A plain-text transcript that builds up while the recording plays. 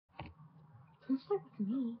Don't start with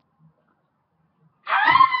me.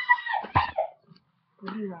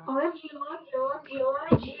 What do you want?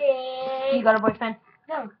 OMG. You got a boyfriend?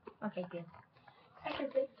 No. Okay, good. I can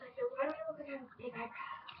think second. Why do I look like I have big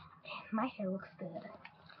eyebrows? My hair looks good.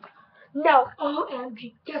 No,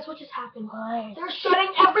 OMG. Guess what just happened? What? They're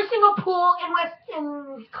shutting every single pool in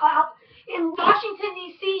Washington,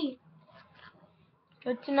 D.C.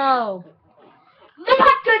 Good to know.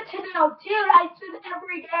 Not good to know, dude. I swim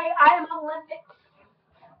every day. I am Olympics.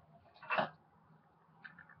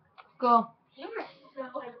 Go. You are so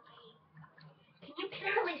annoying. Can you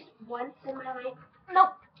care at least once in my life?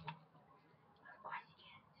 Nope.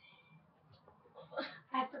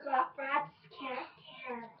 I forgot. Brats can't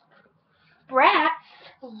care. Brats?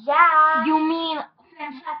 Yeah. You mean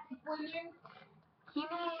fantastic women? You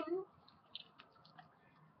mean?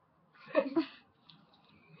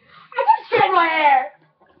 I just straightened my hair.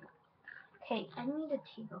 Okay, I need to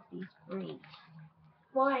take off these braids.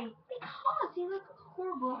 Why? Because they look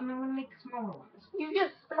horrible and I'm gonna make smaller ones. You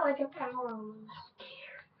just spent like an hour on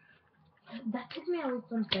this. That took me at least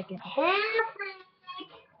 1 second. Hair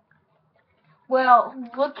freak. Well,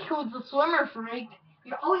 look who's the swimmer freak.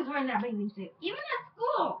 You're always wearing that bathing suit, even at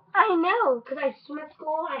school. I know, because I swim at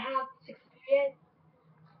school. I have experience.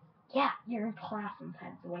 Yeah, you're in class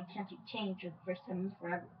sometimes, so why can't you change your first time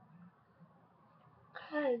forever?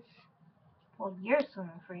 Because Well, you're a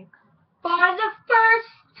swimming freak. for the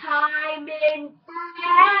first time in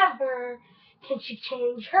forever, can she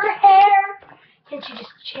change her hair? Can she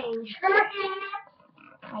just change her hair?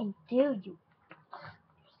 I do, you.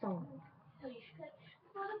 So. For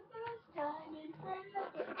the first time in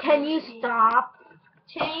forever. Can you stop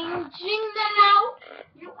changing now?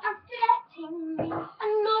 You are getting me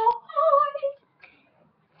annoyed.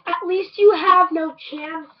 At least you have no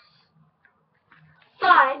chance.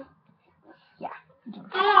 Fine. Yeah.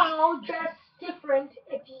 I'll dress different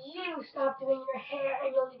if you stop doing your hair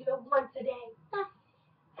and you only do it once a day.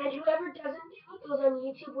 And whoever doesn't do it goes on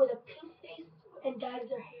YouTube with a pink face and dyes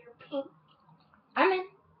their hair pink. I'm in.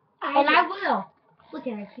 And I will. Look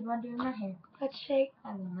at it, I keep on doing my hair. Let's shake.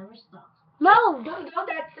 I will never stop. No, don't.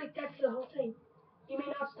 That's the whole thing. You may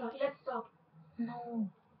not stop. Let's stop. No.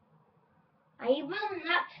 I will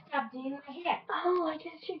not stop doing my hair. Oh, I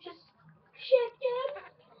guess you're just chicken.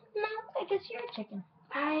 No, I guess you're a chicken.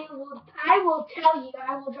 I will tell you.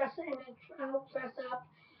 I will dress up.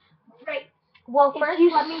 Great. Well, If first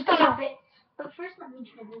you let me stop try. it. But first let me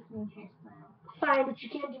try this new hairstyle. Fine, but you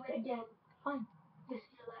can't do it again. Fine. This is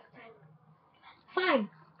the last time. Fine.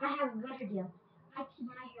 I have a better deal. I keep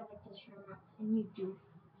my hair like this for a month, and you do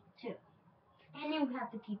too. And you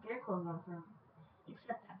have to keep your clothes on for a month.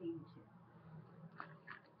 Except that baby too.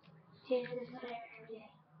 Dude, this is what I wear every day.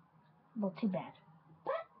 Well, too bad.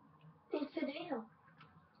 It's a deal.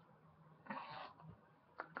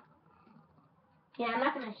 Yeah, I'm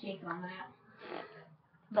not gonna shake on that.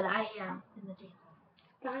 But I am in the deal.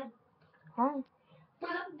 Fine. Fine.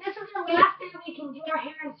 Well, this is the last day we can do our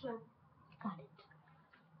hair and swim. Got it.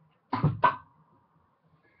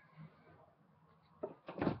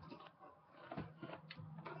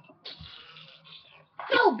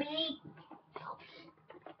 Toby!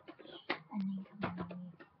 I need to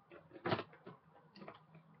leave.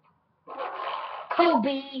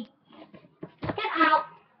 Kobe! Get out!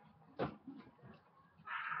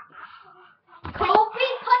 Kobe,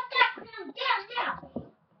 put that phone down now!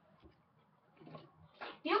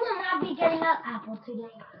 You will not be getting an apple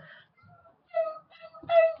today.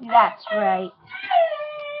 That's right.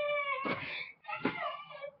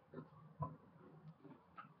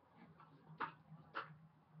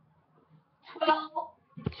 Twelve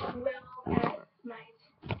at night.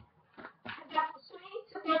 I got the sweet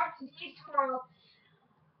start to day 12.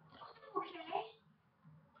 Okay.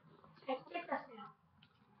 I can take this now.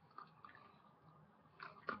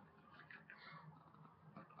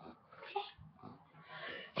 Okay.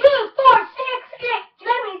 2, 4, 6, 8.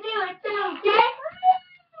 Let me do it, okay?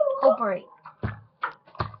 Cooperate.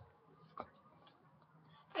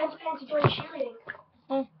 I'm planning to join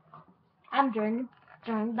cheerleading. I'm doing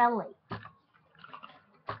ballet.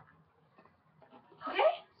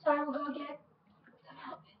 Okay? So I will go get some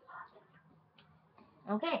help.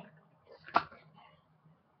 Okay.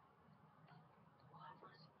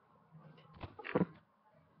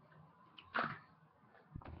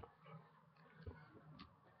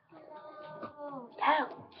 Ouch.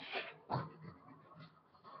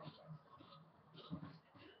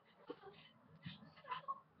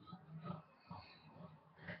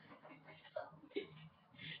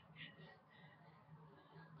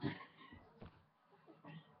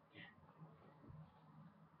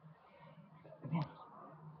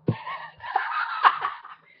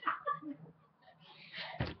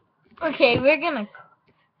 Okay, we're gonna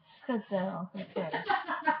cut that off. Okay.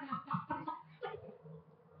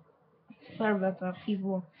 Sorry about that,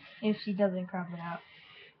 people, if she doesn't crop it out.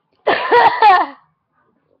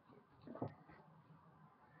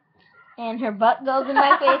 And her butt goes in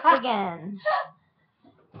my face again.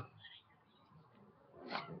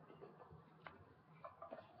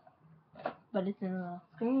 But it's in the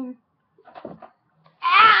screen.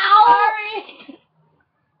 Ow! Sorry.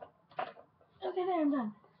 Okay, there, I'm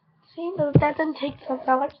done. See, that doesn't take so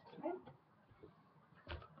much time.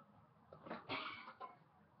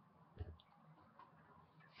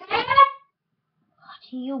 What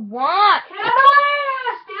do you want? Can I go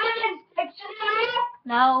in?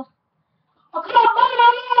 No, Okay, I'm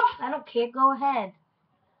I don't care. Go ahead.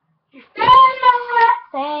 You're standing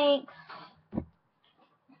Thanks.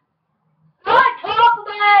 Not talk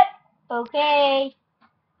about Okay.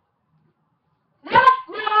 That's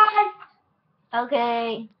nice.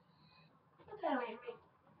 Okay. Put that away from me.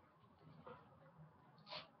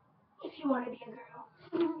 If you want to be a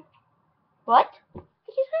girl. What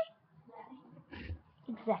did you say?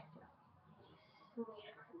 Exactly.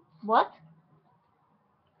 What?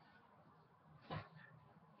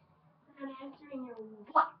 I'm answering your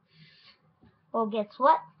what? Well, guess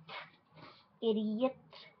what? Idiot.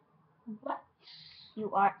 What?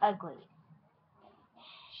 You are ugly.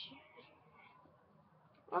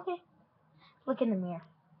 Okay. Look in the mirror.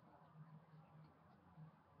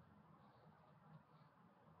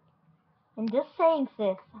 And just saying,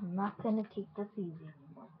 sis, I'm not gonna take this easy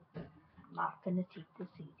anymore. I'm not gonna take this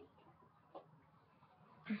easy.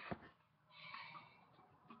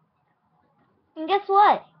 And guess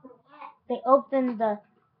what? They opened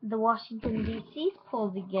the Washington D.C.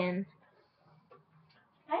 schools again.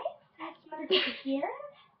 Right? That's better to hear.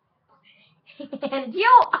 And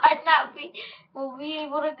you are not will be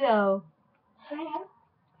able to go. I know.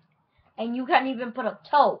 And you can't even put a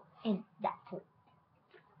toe in that pool.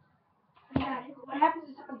 I got it. What happens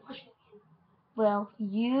if someone pushes me? Well,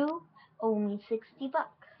 you owe me $60. Can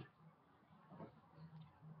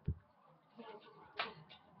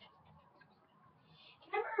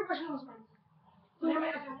I borrow brush on those ones? Whenever I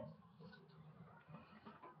have it.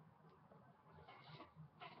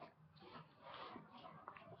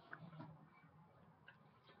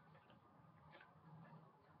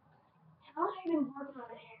 How long have you been working on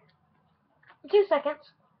it hair? 2 seconds.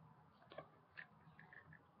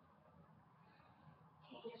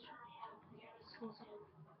 Okay, just trying to help. You're in school soon.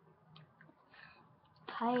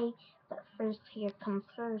 Hi, but first here comes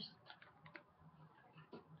first.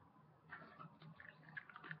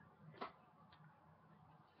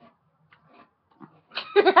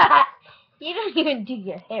 You don't even do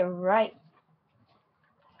your hair right.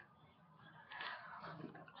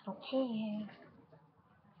 I don't care.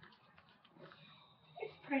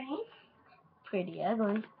 It's pretty. Pretty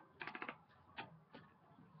ugly.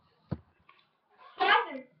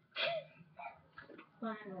 Father.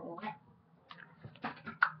 What?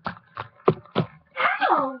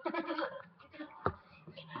 Ow!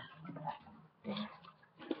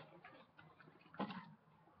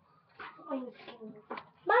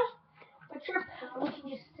 Bye. But your pal can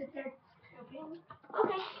just sit there pooping.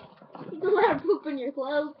 Okay. You can let her poop in your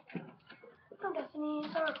clothes. Oh, Destiny,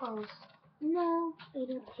 it's our clothes. No, I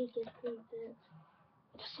don't take it for this.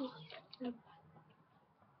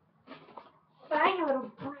 Bye, you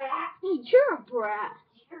little brat. You're a brat.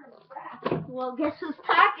 You're a brat. Well, guess who's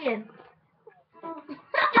talking?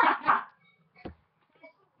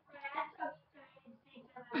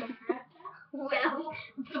 Well,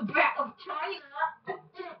 the brat of China.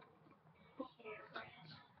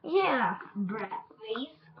 Yeah, brat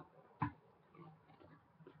face.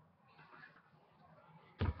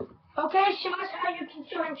 Okay, show us how you can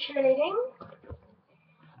join cheerleading.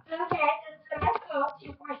 Okay, let's go.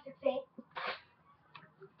 2, 4, 6, 8.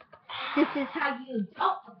 This is how you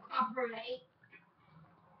don't cooperate.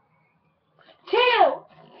 2,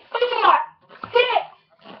 4, 6,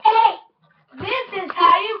 8. This is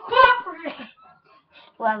how you cooperate.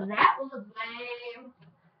 Well, that was lame.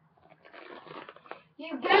 You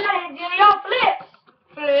gotta do your flips.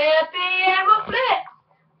 Flippy and a flip.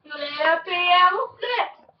 Flippy and a flip.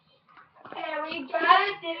 And we gotta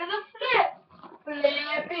do the flip.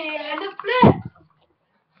 Flippy and a flip.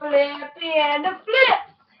 Flippy and a flip.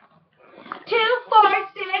 2, 4,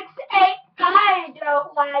 6, 8. I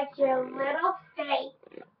don't like your little face.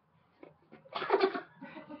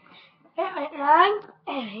 That went wrong.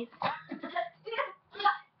 Anyways.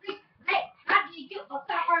 Hey, how do you do a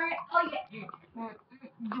cover? Oh, yeah.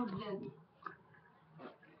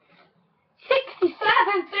 67, 38.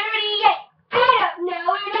 I don't know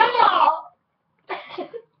it all.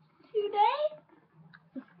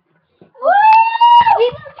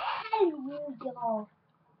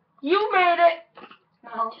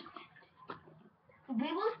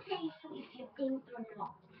 if you think or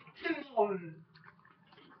not.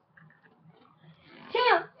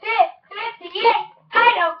 258. I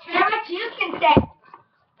don't care what you can say.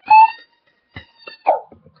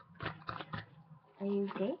 Are you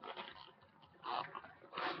okay?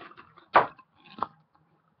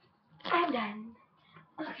 I'm done.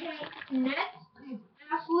 Okay, next is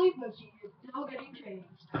Ashley, but she is still getting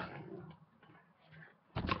changed.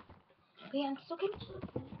 Okay, I'm still getting changed.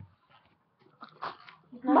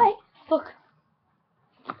 What? Look.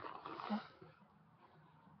 I'm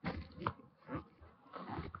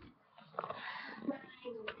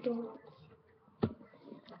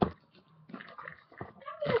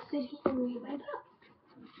gonna sit here and read my book.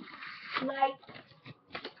 Like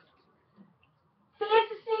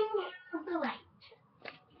Fantasy of the Light.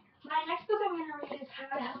 My next book I'm gonna read is How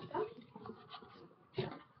to Help Them.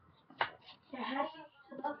 Yeah, how do you use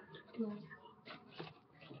the book?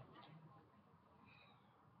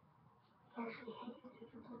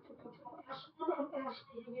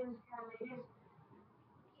 Ashley Higgins narrated.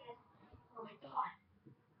 Yes. Oh my god.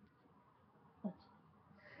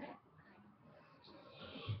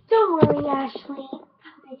 Don't worry, Ashley.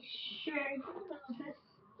 I'll make sure you know this.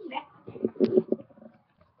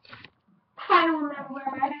 I will never wear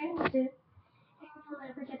my bathing suit, and you'll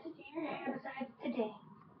never get to do your hair besides today.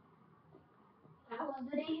 That was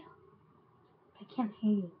the deal. I can't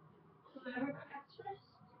hear you. Whoever cracks first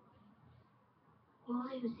will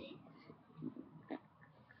lose it.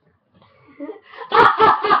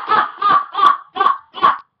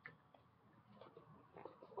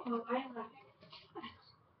 Oh, I love it.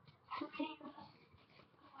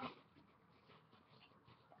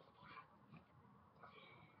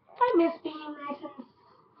 I miss being nice and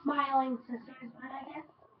smiling sisters, but I guess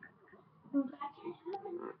I'm glad you're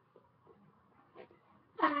having it.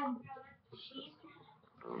 I'm glad she's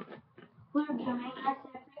we're going our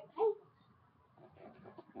separate ways.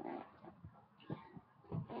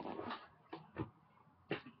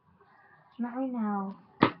 Not right now.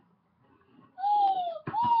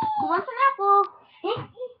 Who wants an apple?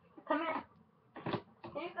 Come here.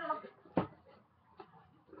 Here you go.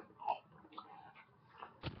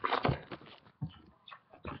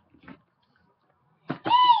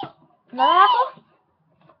 Another apple?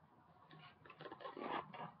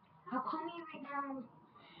 How come you right now?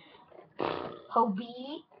 Kobe.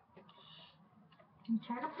 I'm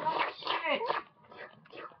trying to put on my shirt.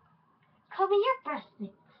 Kobe, you're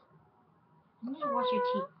bursting. You need to wash your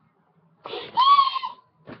teeth.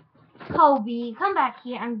 Kobe, come back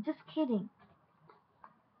here. I'm just kidding.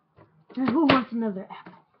 Now who wants another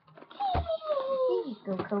apple? Here you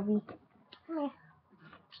go, Kobe. Come here.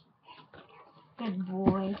 Good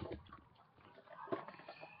boy.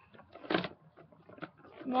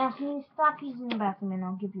 Now can you stop using the bathroom and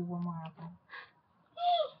I'll give you one more apple.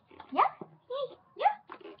 Yeah? Yeah?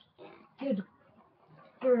 Good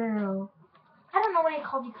girl. I don't know why I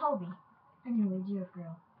called you Kobe. Anyways, you're a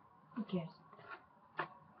girl. Who cares?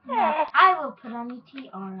 Now, I will put on your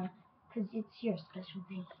tiara because it's your special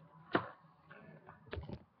day.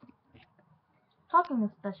 Talking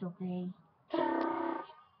of special day.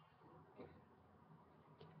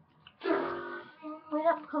 Wait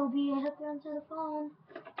up, Kobe. I hope you're answer the phone.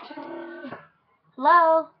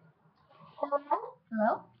 Hello? Hello?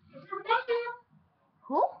 Hello? It's Rebecca.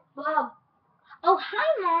 Who? Mom. Oh, hi,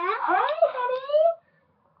 Mom. Hi, honey.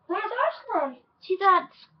 Where's Ashley?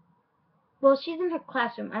 She's in her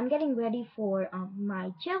classroom. I'm getting ready for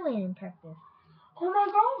my cheerleading practice. Oh my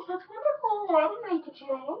gosh, that's wonderful. I didn't know you could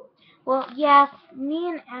cheerlead. Well, yes, me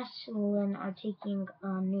and Ashlyn are taking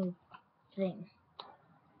a new thing.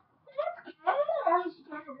 That's good. Are you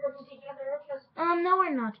guys working together? Just No,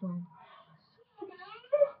 we're not one.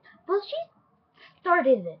 Well, she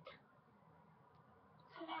started it.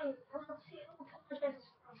 hey, let's see. I'll apologize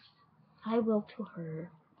first. I will to her.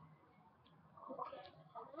 Okay.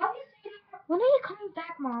 Let me see. When are you coming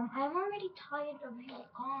back, Mom? I'm already tired of you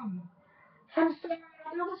gone. I'm sorry.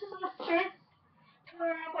 I know this is the fifth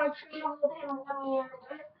time I've trained with him 1 year,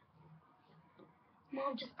 but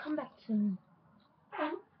Mom, just come back soon.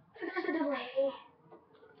 there's a delay.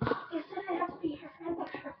 You said I'd have to be here for another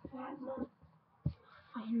 5 months.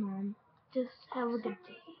 Fine, Mom. Just have a good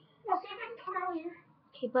day. I'll see if I can come earlier.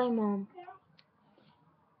 Okay, bye, Mom.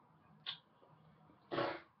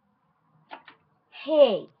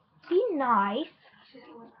 Hey, be nice.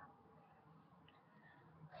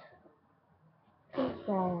 What's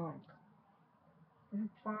wrong? I'm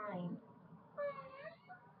fine.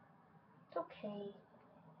 It's okay.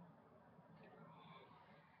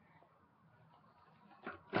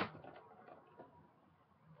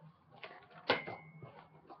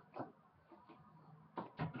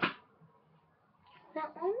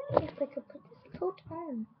 wonder if I could put this coat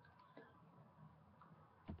on.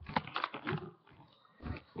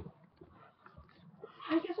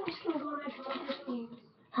 I guess I'm just gonna go on to one person games.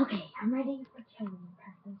 Okay, I'm ready for killing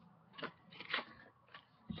practice.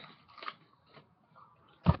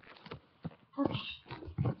 Okay.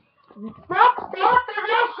 Stop the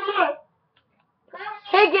shit!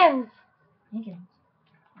 Higgins! Higgins.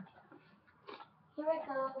 Here I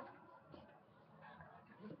go.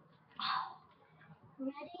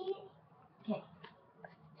 Ready? Okay.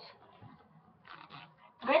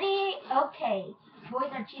 Ready? Okay.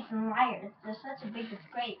 Boys are cheats and liars. They're such a big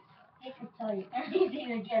disgrace. They could tell you anything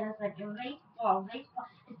to get us like a baseball. Baseball.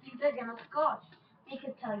 If they're gonna score. They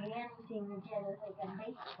could tell you anything to get us like a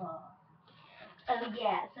baseball. Oh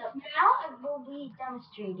yeah. So now I will be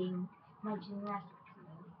demonstrating my gymnastics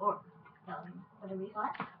move, or whatever you call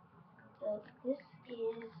it. So this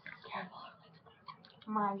is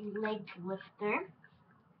my leg lifter.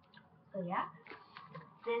 So yeah.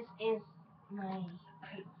 This is my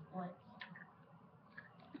what?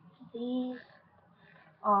 These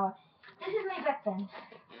are. This is my back bend.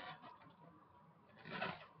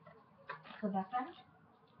 So back bend.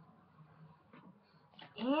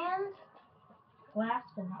 And last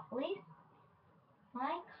but not least,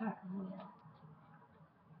 my cartwheel.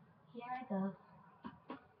 Here I go.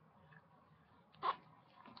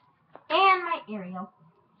 And my aerial.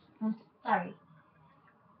 I'm sorry.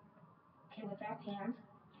 Okay, with our hands.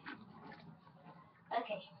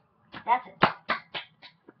 Okay, that's it.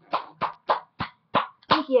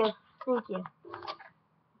 Thank you. Thank you.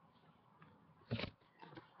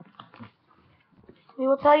 We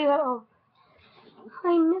will tell you at home.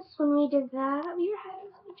 I miss when we did that. We were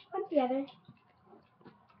having so much fun together.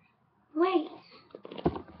 Wait.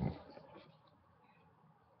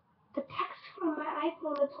 The text from my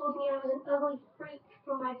iPhone that told me I was an ugly freak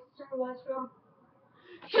from my sister was from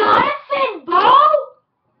Jonathan Bow!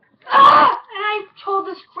 Ah! And I've told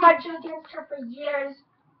this grudge against her for years.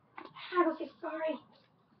 I don't say sorry.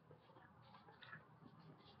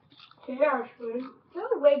 Yeah, actually. Go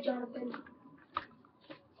away, Jonathan.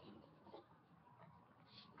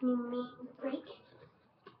 You mean freak?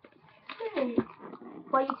 Hey,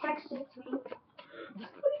 why you texted it to me?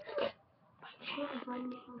 I changed my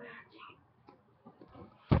name back.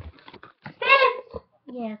 Sis!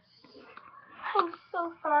 Yes. I'm so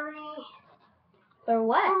sorry. For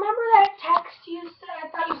what? Remember that text you said? I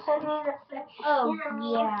thought you sent me that said Oh, you're a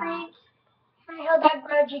mean yeah. freak. I held that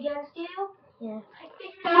grudge against you. Yeah. I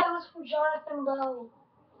figured out it was from Jonathan Lowe.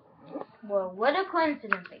 Well, what a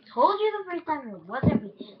coincidence. I told you the first time it wasn't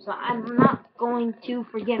me, so I'm not going to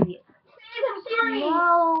forgive you. Sis, I'm sorry.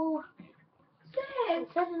 No. Sis. I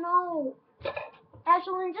said no.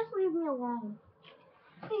 Ashlyn, just leave me alone.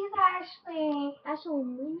 Please, Ashley.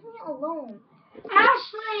 Ashlyn, leave me alone.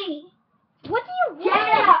 Ashley! What do you want?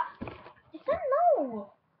 Yeah! I said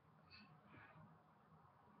no.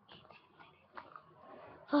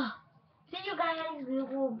 See you guys. We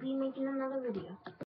will be making another video.